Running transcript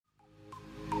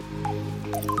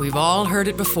We've all heard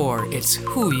it before. It's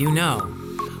who you know.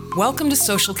 Welcome to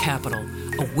Social Capital,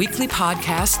 a weekly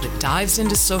podcast that dives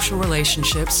into social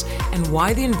relationships and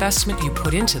why the investment you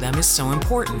put into them is so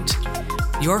important.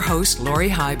 Your host, Lori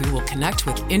Highby, will connect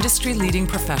with industry-leading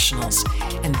professionals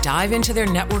and dive into their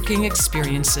networking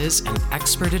experiences and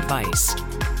expert advice.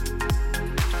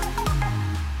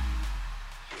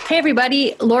 Hey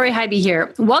everybody, Lori Highby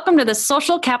here. Welcome to the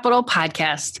Social Capital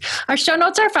Podcast. Our show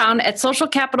notes are found at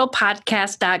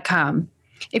socialcapitalpodcast.com.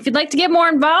 If you'd like to get more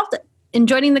involved in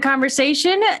joining the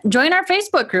conversation, join our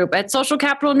Facebook group at Social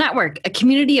Capital Network, a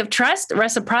community of trust,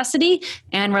 reciprocity,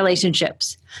 and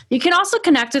relationships. You can also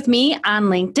connect with me on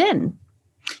LinkedIn.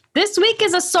 This week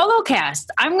is a solocast.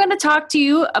 I'm going to talk to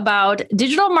you about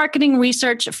digital marketing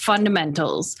research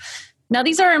fundamentals. Now,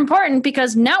 these are important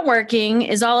because networking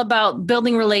is all about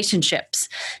building relationships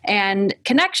and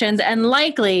connections, and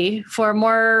likely for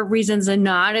more reasons than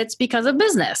not, it's because of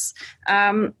business.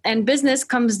 And business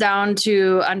comes down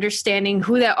to understanding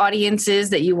who that audience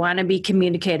is that you want to be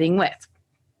communicating with.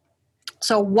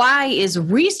 So why is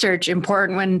research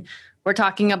important when we're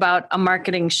talking about a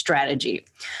marketing strategy?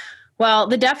 Well,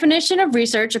 the definition of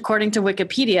research, according to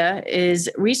Wikipedia, is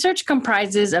research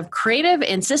comprises of creative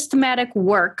and systematic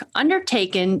work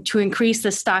undertaken to increase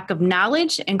the stock of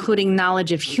knowledge, including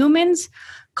knowledge of humans,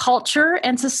 culture,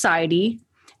 and society,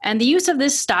 and the use of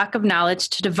this stock of knowledge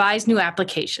to devise new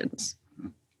applications.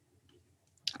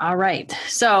 All right.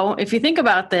 So if you think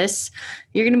about this,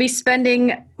 you're going to be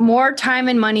spending more time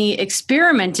and money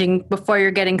experimenting before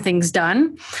you're getting things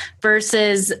done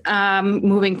versus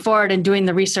moving forward and doing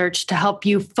the research to help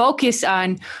you focus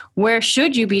on where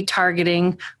should you be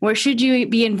targeting, where should you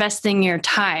be investing your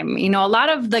time. You know, a lot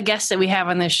of the guests that we have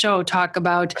on this show talk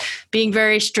about being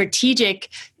very strategic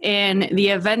in the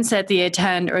events that they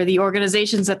attend or the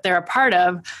organizations that they're a part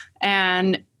of,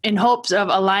 and in hopes of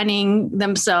aligning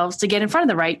themselves to get in front of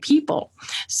the right people.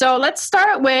 So let's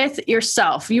start with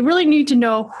yourself. You really need to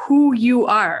know who you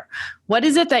are. What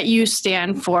is it that you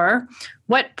stand for?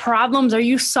 What problems are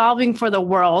you solving for the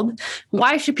world?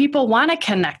 Why should people want to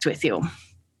connect with you?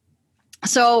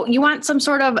 So you want some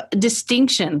sort of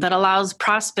distinction that allows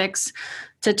prospects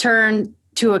to turn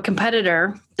to a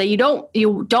competitor that you don't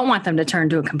want them to turn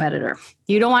to a competitor.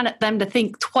 You don't want them to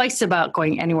think twice about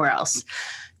going anywhere else.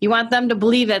 You want them to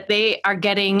believe that they are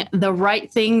getting the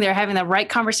right thing. They're having the right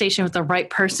conversation with the right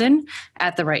person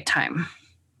at the right time.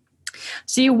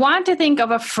 So you want to think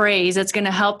of a phrase that's going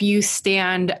to help you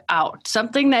stand out,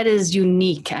 something that is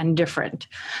unique and different.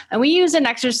 And we use an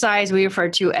exercise we refer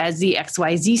to as the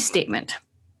XYZ statement.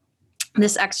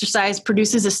 This exercise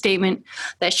produces a statement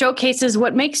that showcases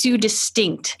what makes you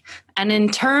distinct and in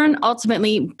turn,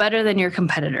 ultimately better than your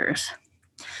competitors.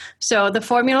 So the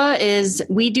formula is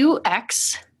we do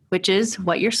X, which is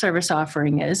what your service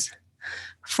offering is,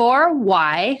 for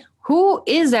Y, who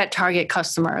is that target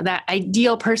customer, that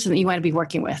ideal person that you want to be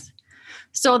working with.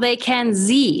 So they can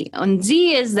Z, and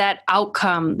Z is that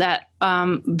outcome, that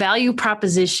value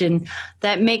proposition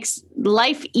that makes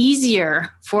life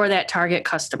easier for that target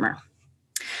customer.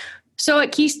 So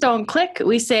at Keystone Click,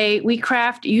 we say we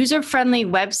craft user-friendly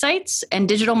websites and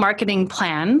digital marketing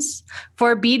plans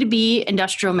for B2B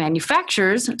industrial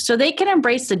manufacturers so they can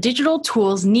embrace the digital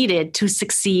tools needed to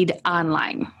succeed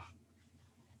online.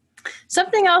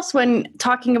 Something else when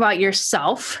talking about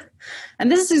yourself,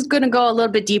 and this is going to go a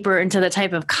little bit deeper into the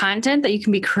type of content that you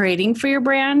can be creating for your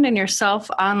brand and yourself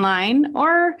online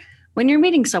or when you're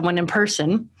meeting someone in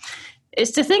person,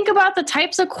 is to think about the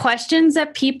types of questions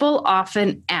that people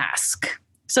often ask.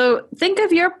 So think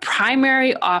of your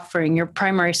primary offering, your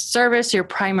primary service, your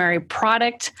primary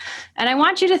product, and I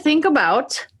want you to think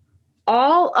about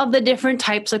all of the different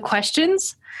types of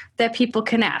questions that people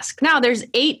can ask. Now, there's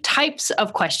 8 types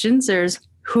of questions. There's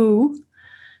who.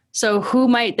 So who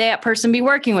might that person be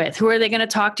working with? Who are they going to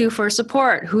talk to for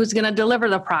support? Who's going to deliver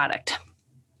the product?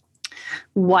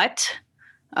 What?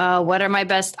 What are my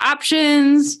best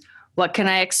options? What can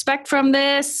I expect from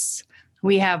this?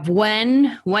 We have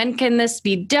when. When can this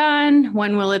be done?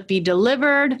 When will it be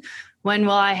delivered? When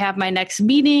will I have my next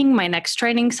meeting, my next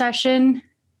training session?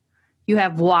 You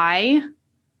have why.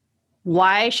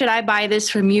 Why should I buy this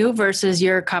from you versus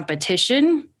your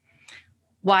competition?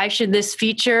 Why should this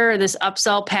feature or this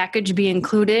upsell package be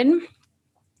included?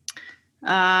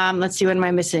 Let's see, what am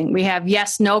I missing? We have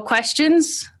yes, no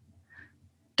questions.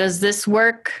 Does this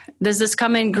work? Does this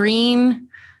come in green?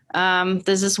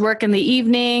 Does this work in the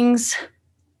evenings?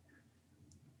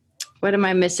 What am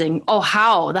I missing? Oh,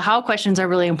 how. The how questions are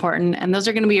really important. And those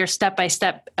are going to be your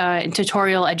step-by-step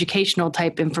tutorial educational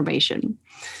type information.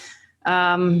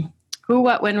 Who,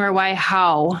 what, when, where, why,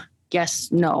 how.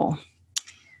 Yes, no.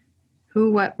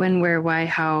 Who, what, when, where, why,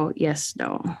 how, yes,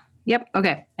 no. Yep.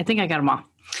 Okay. I think I got them all.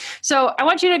 So I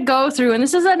want you to go through, and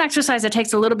this is an exercise that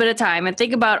takes a little bit of time, and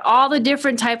think about all the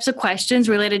different types of questions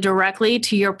related directly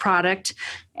to your product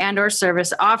and or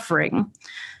service offering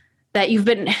that you've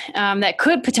been, that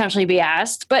could potentially be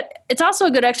asked. But it's also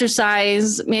a good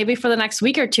exercise maybe for the next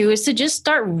week or two is to just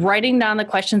start writing down the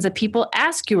questions that people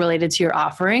ask you related to your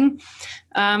offering.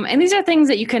 And these are things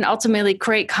that you can ultimately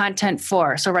create content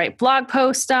for. So write blog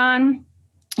posts on,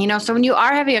 so when you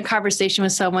are having a conversation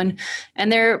with someone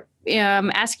and they're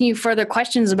asking you further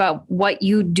questions about what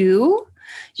you do,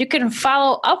 you can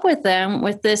follow up with them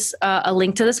with this, a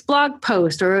link to this blog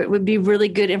post, or it would be really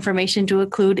good information to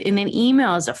include in an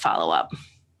email as a follow-up.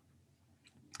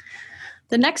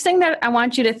 The next thing that I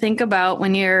want you to think about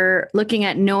when you're looking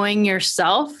at knowing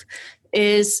yourself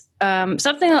is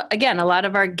something, again, a lot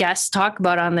of our guests talk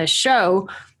about on this show,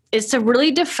 is to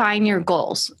really define your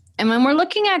goals. And when we're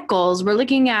looking at goals, we're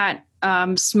looking at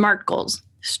SMART goals: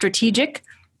 strategic,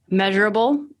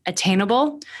 measurable,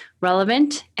 attainable,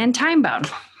 relevant, and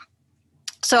time-bound.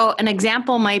 So an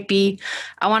example might be,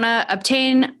 I want to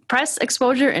obtain press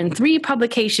exposure in 3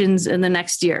 publications in the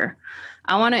next year.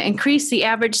 I want to increase the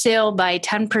average sale by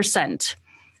 10%.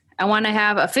 I want to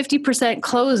have a 50%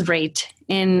 close rate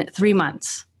in 3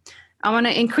 months. I want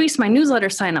to increase my newsletter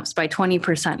signups by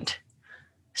 20%.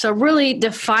 So really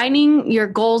defining your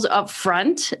goals up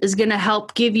front is going to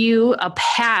help give you a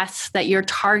path that you're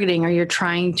targeting or you're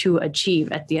trying to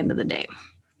achieve at the end of the day.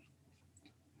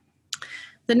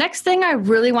 The next thing I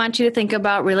really want you to think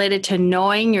about related to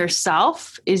knowing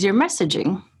yourself is your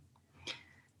messaging.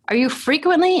 Are you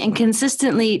frequently and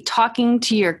consistently talking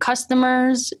to your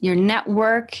customers, your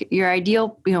network, your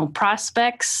ideal,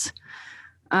 prospects?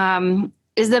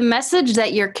 Is the message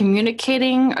that you're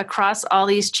communicating across all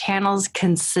these channels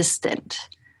consistent?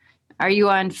 Are you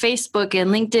on Facebook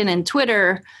and LinkedIn and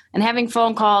Twitter and having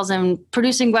phone calls and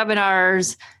producing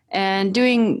webinars and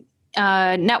doing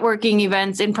networking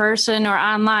events in person or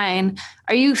online?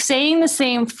 Are you saying the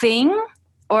same thing,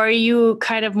 or are you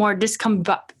kind of more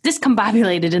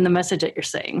discombobulated in the message that you're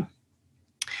saying?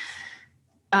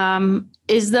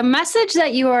 Is the message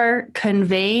that you are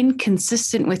conveying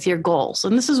consistent with your goals?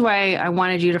 And this is why I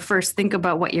wanted you to first think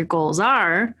about what your goals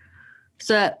are,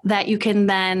 so that you can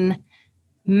then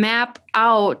map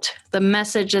out the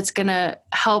message that's going to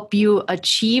help you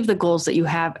achieve the goals that you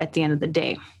have at the end of the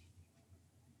day.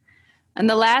 And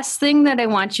the last thing that I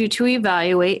want you to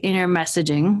evaluate in your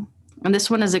messaging, and this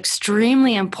one is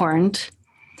extremely important,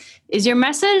 is your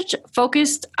message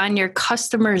focused on your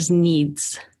customer's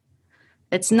needs.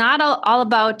 It's not all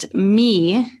about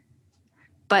me,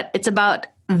 but it's about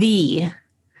thee,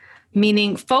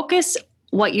 meaning focus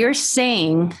what you're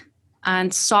saying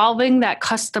on solving that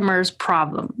customer's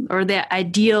problem or the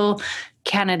ideal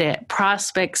candidate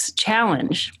prospect's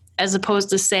challenge, as opposed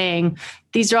to saying,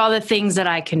 these are all the things that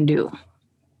I can do.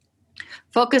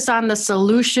 Focus on the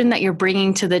solution that you're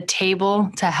bringing to the table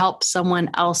to help someone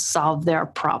else solve their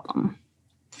problem.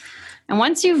 And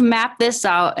once you've mapped this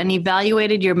out and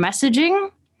evaluated your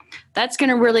messaging, that's going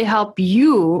to really help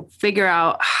you figure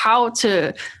out how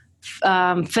to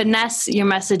finesse your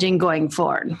messaging going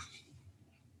forward.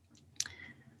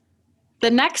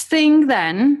 The next thing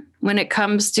then, when it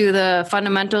comes to the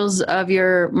fundamentals of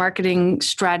your marketing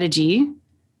strategy,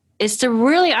 is to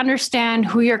really understand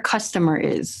who your customer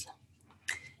is.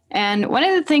 And one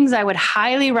of the things I would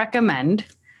highly recommend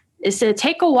is to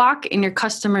take a walk in your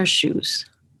customer's shoes.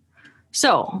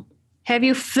 So, have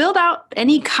you filled out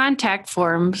any contact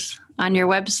forms on your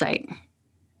website?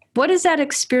 What is that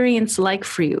experience like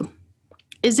for you?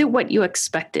 Is it what you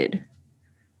expected?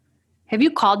 Have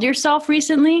you called yourself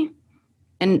recently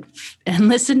and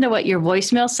listened to what your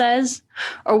voicemail says?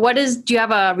 Or do you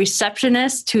have a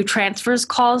receptionist who transfers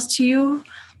calls to you?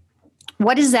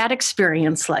 What is that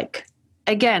experience like?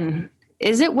 Again,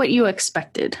 is it what you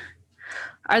expected?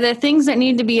 Are there things that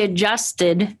need to be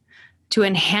adjusted to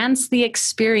enhance the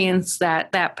experience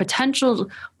that potential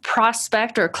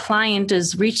prospect or client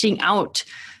is reaching out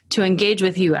to engage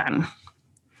with you on?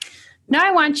 Now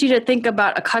I want you to think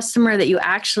about a customer that you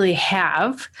actually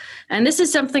have. And this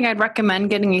is something I'd recommend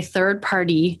getting a third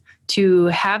party to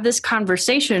have this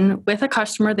conversation with a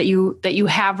customer that you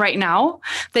have right now,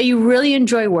 that you really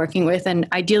enjoy working with. And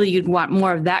ideally, you'd want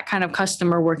more of that kind of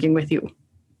customer working with you.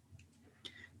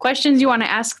 Questions you want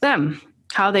to ask them: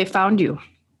 how they found you,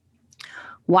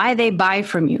 why they buy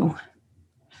from you,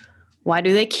 why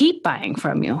do they keep buying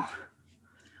from you,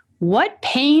 what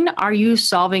pain are you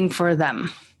solving for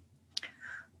them,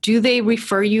 do they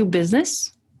refer you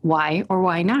business, why or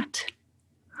why not,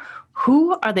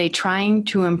 who are they trying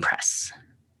to impress,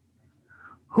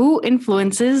 Who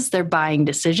influences their buying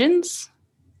decisions?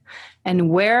 And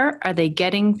where are they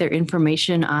getting their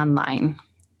information online?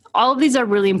 All of these are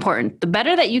really important. The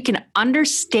better that you can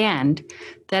understand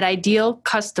that ideal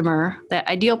customer, that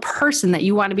ideal person that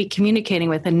you want to be communicating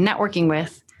with and networking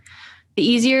with, the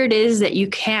easier it is that you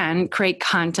can create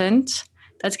content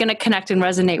that's going to connect and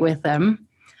resonate with them.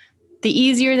 The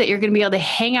easier that you're going to be able to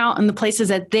hang out in the places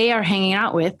that they are hanging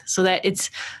out with, so that it's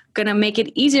going to make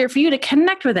it easier for you to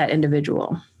connect with that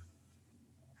individual.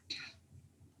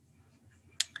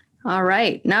 All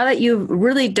right. Now that you've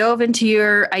really dove into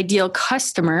your ideal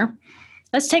customer,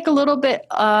 let's take a little bit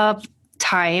of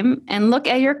time and look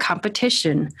at your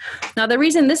competition. Now, the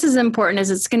reason this is important is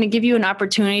it's going to give you an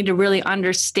opportunity to really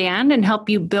understand and help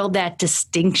you build that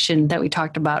distinction that we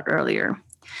talked about earlier.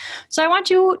 So I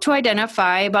want you to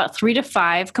identify about 3 to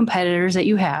 5 competitors that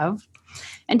you have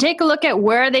and take a look at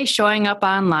where are they showing up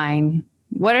online.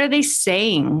 What are they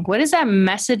saying? What is that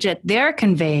message that they're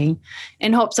conveying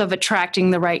in hopes of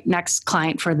attracting the right next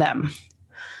client for them?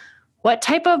 What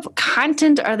type of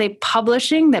content are they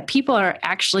publishing that people are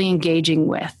actually engaging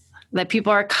with, that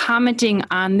people are commenting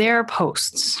on their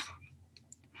posts?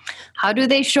 How do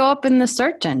they show up in the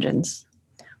search engines?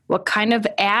 What kind of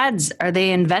ads are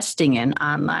they investing in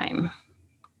online?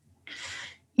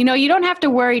 You know, you don't have to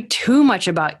worry too much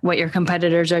about what your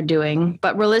competitors are doing,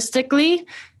 but realistically,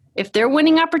 if they're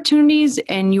winning opportunities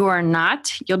and you are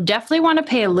not, you'll definitely want to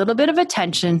pay a little bit of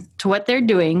attention to what they're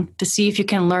doing to see if you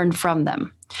can learn from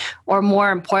them. Or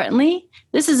more importantly,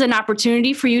 this is an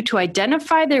opportunity for you to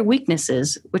identify their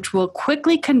weaknesses, which will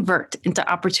quickly convert into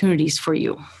opportunities for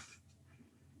you.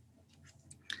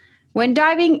 When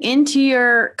diving into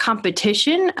your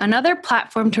competition, another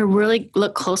platform to really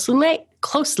look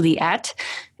closely at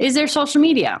is their social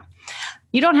media.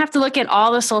 You don't have to look at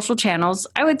all the social channels.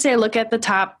 I would say look at the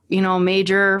top,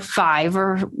 major 5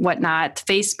 or whatnot: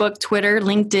 Facebook, Twitter,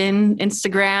 LinkedIn,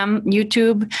 Instagram,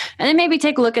 YouTube, and then maybe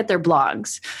take a look at their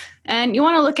blogs. And you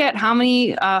want to look at how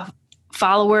many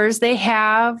followers they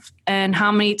have and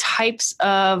how many types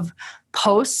of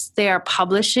posts they are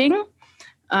publishing.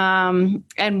 And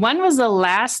when was the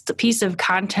last piece of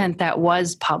content that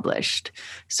was published?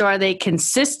 So are they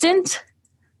consistent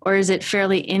or is it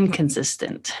fairly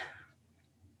inconsistent?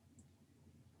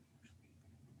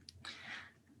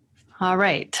 All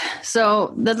right.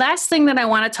 So the last thing that I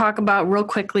want to talk about real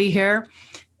quickly here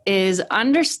is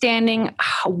understanding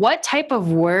what type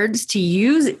of words to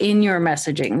use in your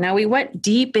messaging. Now, we went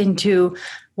deep into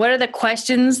what are the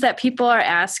questions that people are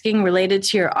asking related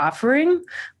to your offering,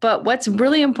 but what's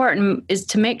really important is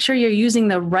to make sure you're using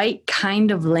the right kind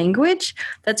of language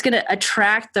that's going to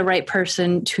attract the right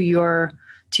person to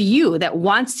you that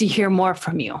wants to hear more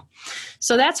from you.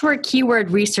 So that's where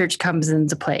keyword research comes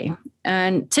into play.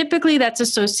 And typically that's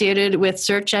associated with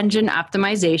search engine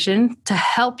optimization to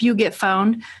help you get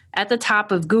found at the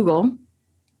top of Google.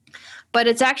 But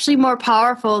it's actually more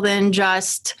powerful than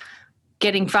just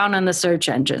getting found on the search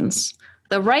engines.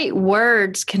 The right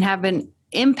words can have an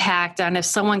impact on if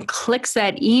someone clicks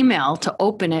that email to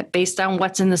open it based on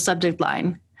what's in the subject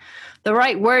line. The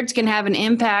right words can have an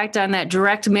impact on that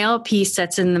direct mail piece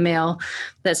that's in the mail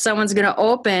that someone's going to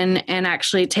open and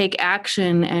actually take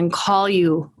action and call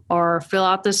you or fill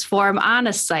out this form on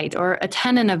a site or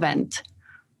attend an event.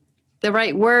 The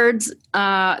right words,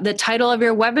 the title of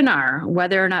your webinar,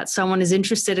 whether or not someone is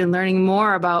interested in learning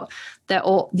more about the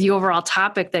overall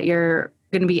topic that you're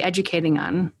going to be educating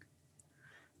on.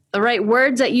 The right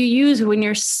words that you use when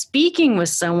you're speaking with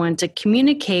someone to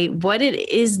communicate what it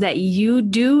is that you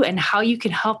do and how you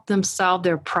can help them solve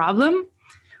their problem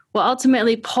will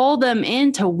ultimately pull them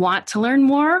in to want to learn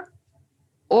more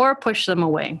or push them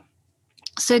away.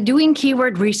 So doing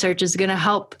keyword research is going to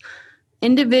help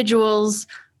individuals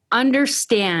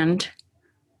understand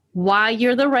why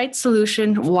you're the right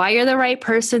solution, why you're the right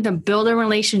person to build a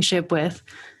relationship with.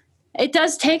 It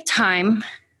does take time,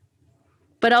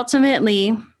 but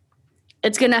ultimately,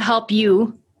 it's going to help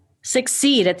you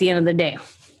succeed at the end of the day.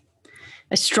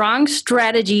 A strong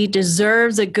strategy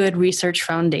deserves a good research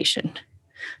foundation.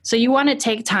 So you want to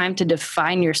take time to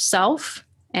define yourself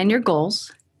and your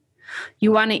goals.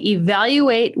 You want to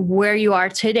evaluate where you are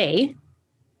today.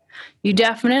 You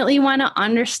definitely want to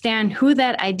understand who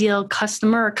that ideal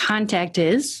customer or contact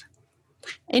is.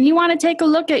 And you want to take a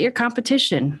look at your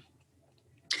competition.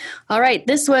 All right,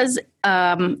 this was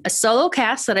a solo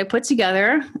cast that I put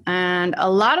together, and a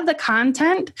lot of the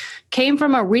content came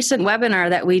from a recent webinar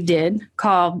that we did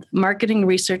called Marketing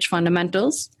Research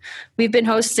Fundamentals. We've been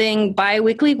hosting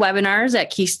bi-weekly webinars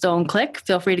at Keystone Click.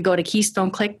 Feel free to go to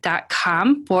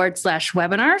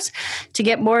keystoneclick.com/webinars to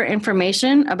get more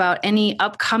information about any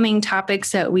upcoming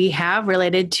topics that we have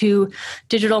related to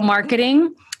digital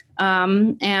marketing,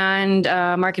 and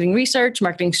marketing research,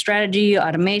 marketing strategy,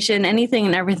 automation, anything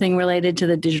and everything related to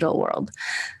the digital world.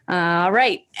 All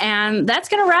right. And that's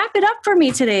going to wrap it up for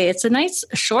me today. It's a nice,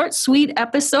 short, sweet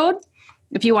episode.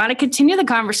 If you want to continue the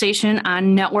conversation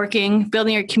on networking,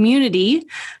 building your community,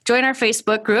 join our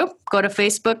Facebook group. Go to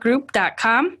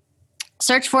facebookgroup.com.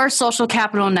 Search for Social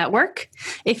Capital Network.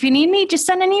 If you need me, just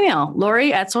send an email,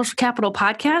 Lori at Social Capital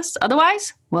Podcast.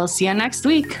 Otherwise, we'll see you next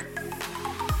week.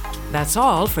 That's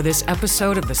all for this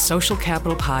episode of the Social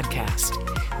Capital Podcast.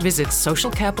 Visit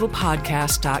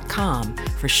socialcapitalpodcast.com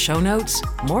for show notes,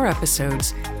 more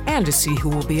episodes, and to see who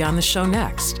will be on the show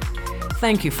next.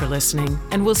 Thank you for listening,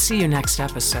 and we'll see you next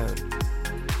episode.